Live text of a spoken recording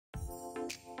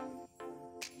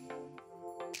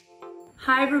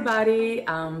Hi everybody,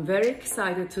 I'm very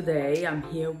excited today. I'm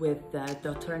here with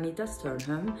Dr. Anita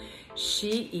Sturnham.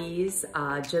 She is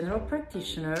a general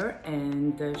practitioner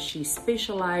and she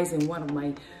specializes in one of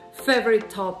my favorite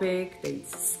topics,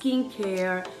 it's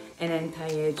skincare and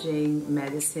anti-aging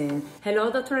medicine.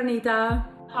 Hello Dr. Anita.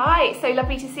 Hi, it's so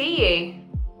lovely to see you.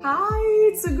 Hi,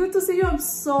 it's so good to see you. I'm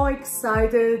so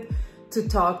excited to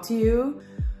talk to you.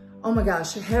 Oh my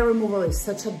gosh, hair removal is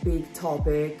such a big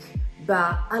topic.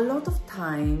 But a lot of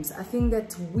times, I think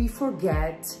that we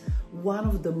forget one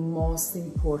of the most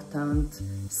important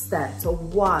steps, or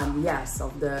one, yes,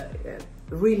 of the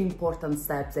really important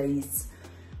steps is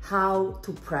how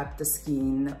to prep the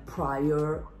skin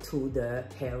prior to the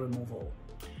hair removal.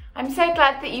 I'm so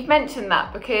glad that you've mentioned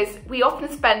that because we often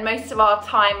spend most of our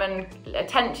time and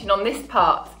attention on this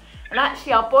part, and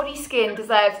actually our body skin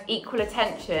deserves equal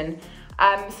attention.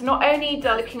 So not only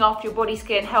does looking after your body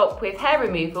skin help with hair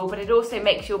removal, but it also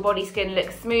makes your body skin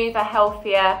look smoother,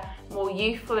 healthier, more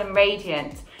youthful and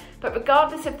radiant. But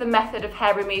regardless of the method of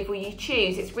hair removal you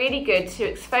choose, it's really good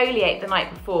to exfoliate the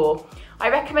night before. I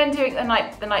recommend doing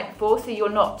it the night before so you're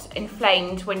not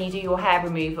inflamed when you do your hair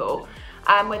removal.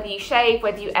 Whether you shave,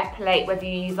 whether you epilate, whether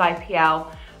you use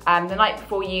IPL, the night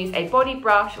before use a body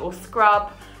brush or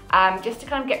scrub, just to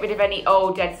kind of get rid of any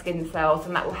old dead skin cells,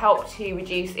 and that will help to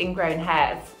reduce ingrown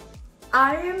hairs.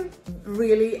 I am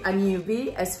really a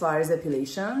newbie as far as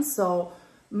epilation, so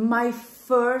my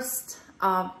first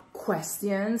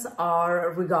questions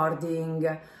are regarding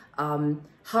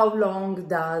how long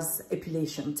does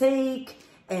epilation take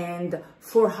and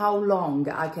for how long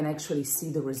I can actually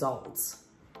see the results.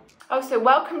 Oh, so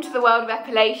welcome to the world of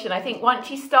epilation. I think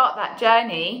once you start that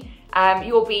journey,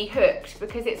 you'll be hooked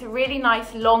because it's a really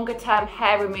nice longer term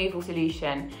hair removal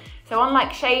solution. So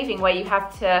unlike shaving where you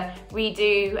have to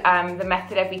redo the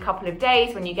method every couple of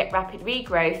days when you get rapid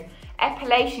regrowth,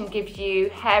 epilation gives you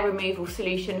hair removal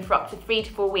solution for up to 3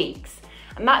 to 4 weeks.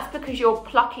 And that's because you're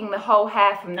plucking the whole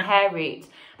hair from the hair root.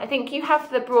 I think you have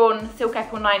the Braun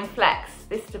Silk-Épil 9 Flex,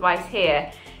 this device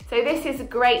here. So this is a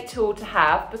great tool to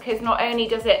have because not only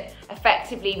does it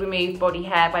effectively remove body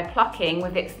hair by plucking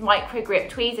with its micro grip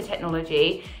tweezer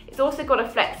technology, it's also got a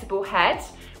flexible head,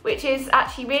 which is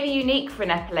actually really unique for an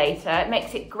epilator. It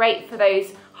makes it great for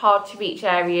those hard to reach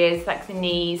areas like the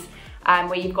knees,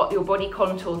 where you've got your body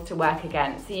contours to work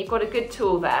against. So you've got a good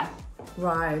tool there.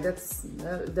 Right,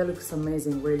 that looks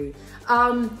amazing, really.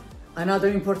 Another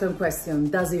important question,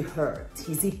 does it hurt?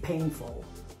 Is it painful?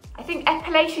 I think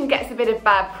epilation gets a bit of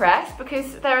bad press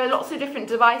because there are lots of different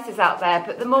devices out there,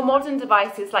 but the more modern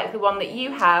devices like the one that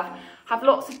you have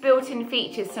lots of built-in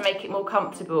features to make it more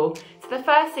comfortable. So the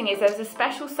first thing is there's a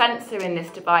special sensor in this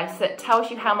device that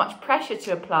tells you how much pressure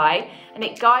to apply, and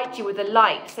it guides you with a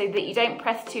light so that you don't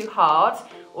press too hard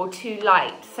or too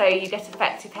light, so you get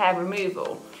effective hair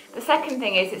removal. The second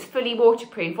thing is it's fully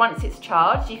waterproof. Once it's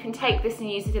charged, you can take this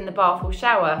and use it in the bath or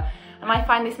shower. And I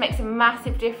find this makes a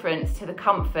massive difference to the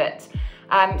comfort.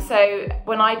 So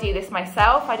when I do this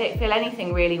myself, I don't feel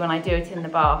anything really when I do it in the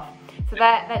bath. So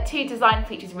their two design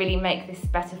features really make this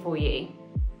better for you.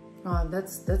 Oh,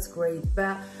 that's great.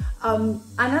 But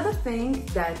another thing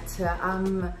that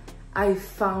I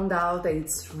found out that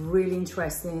it's really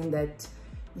interesting that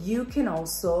you can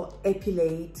also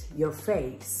epilate your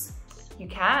face. You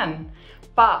can,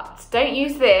 but don't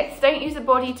use this. Don't use a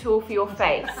body tool for your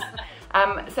face.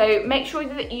 So make sure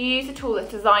that you use a tool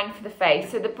that's designed for the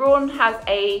face. So the Braun has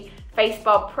a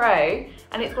FaceSpa Pro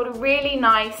and it's got a really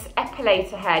nice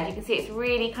epilator head. You can see it's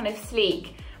really kind of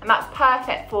sleek, and that's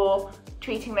perfect for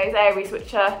treating those areas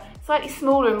which are slightly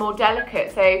smaller and more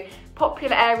delicate. So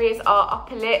popular areas are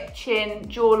upper lip, chin,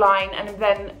 jawline, and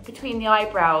then between the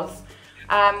eyebrows.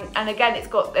 And again, it's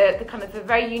got the kind of the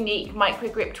very unique micro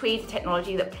grip tweezer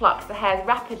technology that plucks the hairs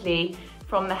rapidly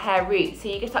from the hair root, so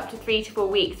you get up to 3 to 4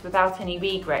 weeks without any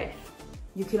regrowth.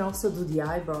 You can also do the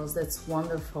eyebrows. That's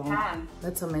wonderful.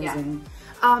 That's amazing.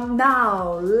 Yeah.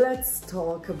 Now let's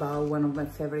talk about one of my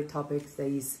favorite topics, that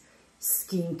is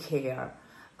skincare.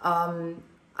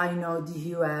 I know that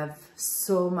you have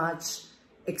so much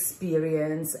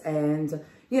experience, and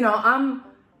you know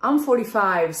I'm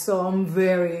 45, so I'm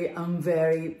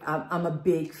a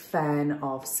big fan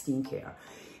of skincare.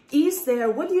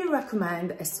 What do you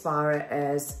recommend as far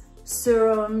as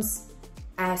serums,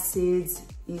 acids?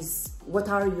 What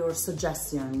are your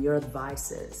suggestions, your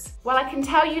advices? Well, I can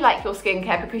tell you like your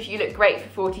skincare because you look great for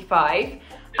 45.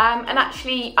 And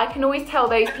actually, I can always tell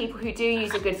those people who do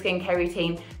use a good skincare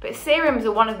routine, but serums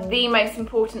are one of the most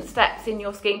important steps in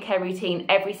your skincare routine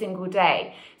every single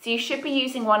day. So you should be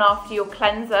using one after your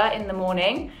cleanser in the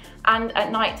morning and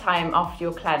at night time after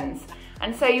your cleanse.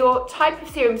 And so your type of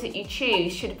serums that you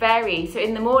choose should vary. So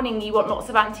in the morning you want lots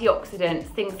of antioxidants,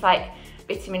 things like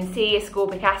vitamin C,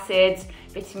 ascorbic acid,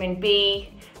 vitamin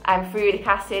B, ferulic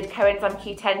acid, coenzyme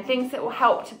Q10, things that will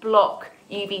help to block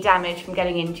UV damage from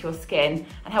getting into your skin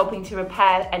and helping to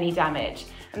repair any damage.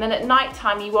 And then at night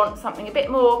time you want something a bit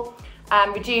more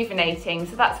rejuvenating,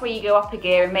 so that's where you go up a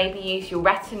gear and maybe use your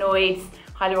retinoids,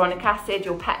 hyaluronic acid,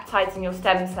 your peptides and your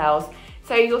stem cells.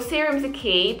 So your serums are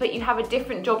key, but you have a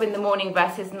different job in the morning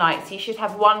versus night, so you should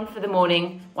have one for the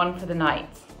morning, one for the night.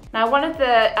 Now one of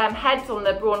the heads on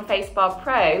the Braun FaceSpa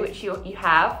Pro, which you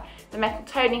have, the metal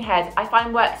toning head, I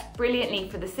find works brilliantly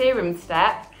for the serum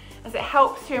step, as it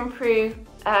helps to improve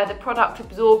the product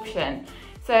absorption.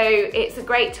 So it's a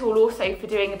great tool also for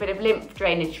doing a bit of lymph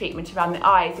drainage treatment around the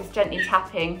eyes, just gently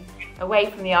tapping away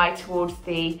from the eye towards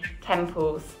the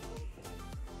temples.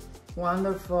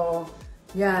 Wonderful.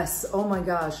 Yes, oh my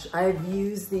gosh, I've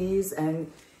used these and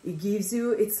it gives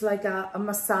you, it's like a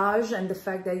massage, and the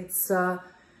fact that it's,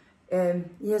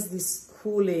 yes, this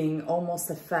cooling almost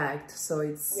effect. So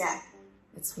it's, yeah,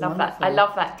 it's love wonderful. That. I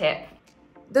love that tip.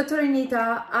 Dr.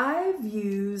 Anita, I've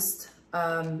used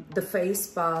the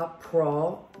FaceSpa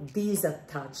Pro, this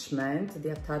attachment,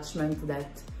 the attachment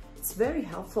that it's very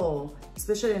helpful,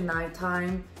 especially at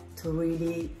nighttime, to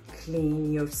really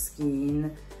clean your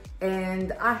skin.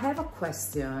 And I have a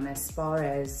question as far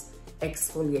as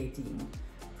exfoliating.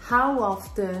 How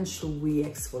often should we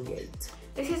exfoliate?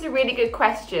 This is a really good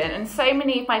question, and so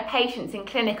many of my patients in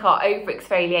clinic are over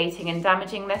exfoliating and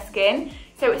damaging their skin.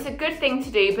 So it's a good thing to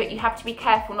do, but you have to be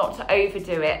careful not to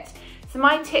overdo it. So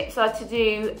my tips are to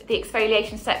do the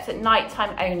exfoliation steps at night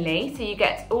time only, so you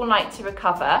get all night to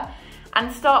recover, and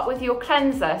start with your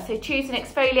cleanser. So choose an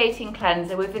exfoliating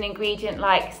cleanser with an ingredient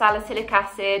like salicylic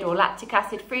acid or lactic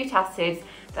acid, fruit acids,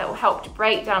 that will help to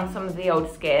break down some of the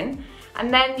old skin.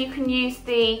 And then you can use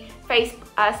the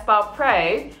FaceSpa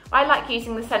Pro. I like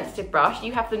using the sensitive brush.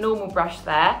 You have the normal brush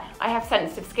there. I have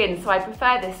sensitive skin, so I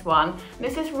prefer this one. And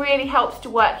this just really helps to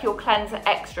work your cleanser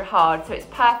extra hard, so it's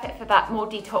perfect for that more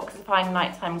detoxifying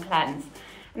nighttime cleanse.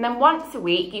 And then once a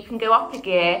week, you can go up a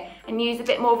gear and use a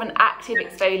bit more of an active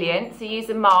exfoliant. So use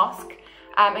a mask.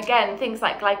 Again, things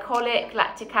like glycolic,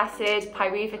 lactic acid,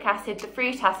 pyruvic acid, the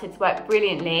fruit acids work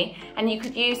brilliantly, and you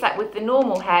could use that with the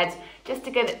normal head just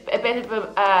to get a bit of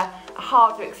a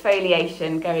harder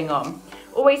exfoliation going on.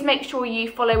 Always make sure you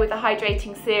follow with a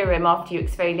hydrating serum after you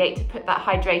exfoliate to put that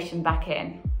hydration back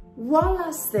in. One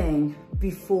last thing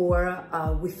before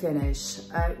we finish.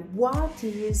 What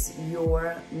is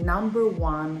your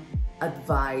 #1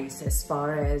 advice as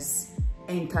far as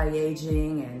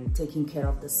anti-aging and taking care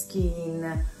of the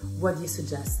skin? What do you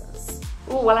suggest us?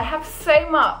 Oh, well, I have so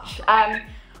much.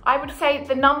 I would say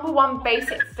the #1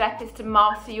 basic step is to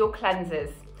master your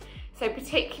cleansers. So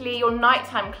particularly your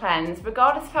nighttime cleanse,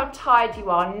 regardless of how tired you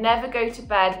are, never go to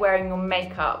bed wearing your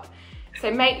makeup.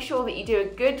 So make sure that you do a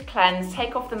good cleanse,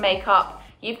 take off the makeup.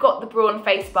 You've got the Braun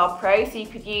FaceSpa Pro, so you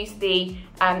could use the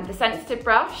sensitive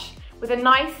brush with a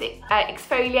nice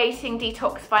exfoliating,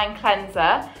 detoxifying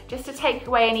cleanser, just to take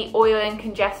away any oil and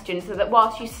congestion, so that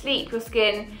whilst you sleep, your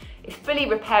skin is fully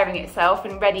repairing itself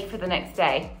and ready for the next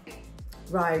day.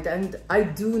 Right, and I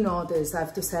do notice, I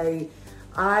have to say,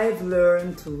 I've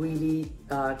learned to really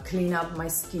clean up my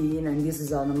skin, and this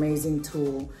is an amazing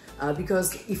tool,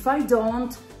 because if I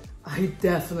don't, I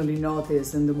definitely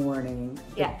notice in the morning.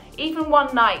 Yeah, even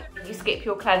one night you skip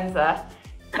your cleanser,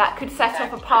 that could set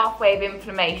off a pathway of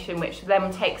inflammation, which then will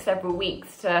take several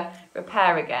weeks to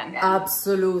repair again.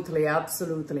 Absolutely,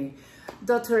 absolutely.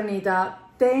 Dr. Anita,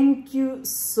 thank you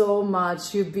so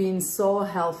much. You've been so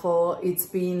helpful. It's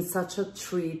been such a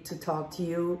treat to talk to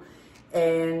you.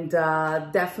 And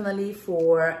definitely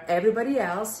for everybody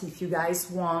else, if you guys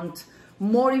want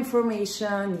more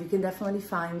information, you can definitely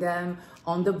find them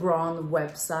on the Braun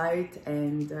website.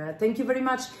 And thank you very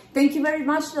much. Thank you very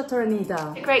much, Dr.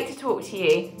 Anita. Great to talk to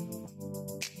you.